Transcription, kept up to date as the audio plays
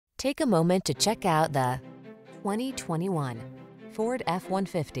Take a moment to check out the 2021 Ford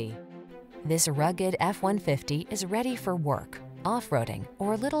F-150. This rugged F-150 is ready for work, off-roading,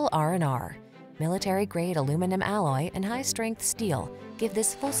 or little R&R. Military-grade aluminum alloy and high-strength steel give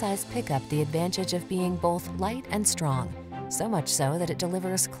this full-size pickup the advantage of being both light and strong, so much so that it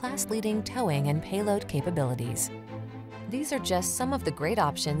delivers class-leading towing and payload capabilities. These are just some of the great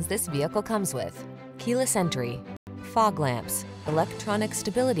options this vehicle comes with: keyless entry, fog lamps, electronic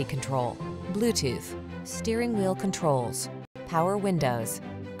stability control, Bluetooth, steering wheel controls, power windows,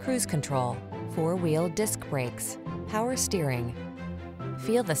 cruise control, four-wheel disc brakes, power steering.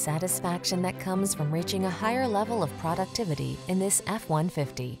 Feel the satisfaction that comes from reaching a higher level of productivity in this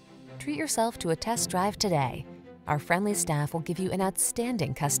F-150. Treat yourself to a test drive today. Our friendly staff will give you an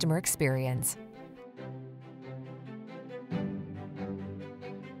outstanding customer experience.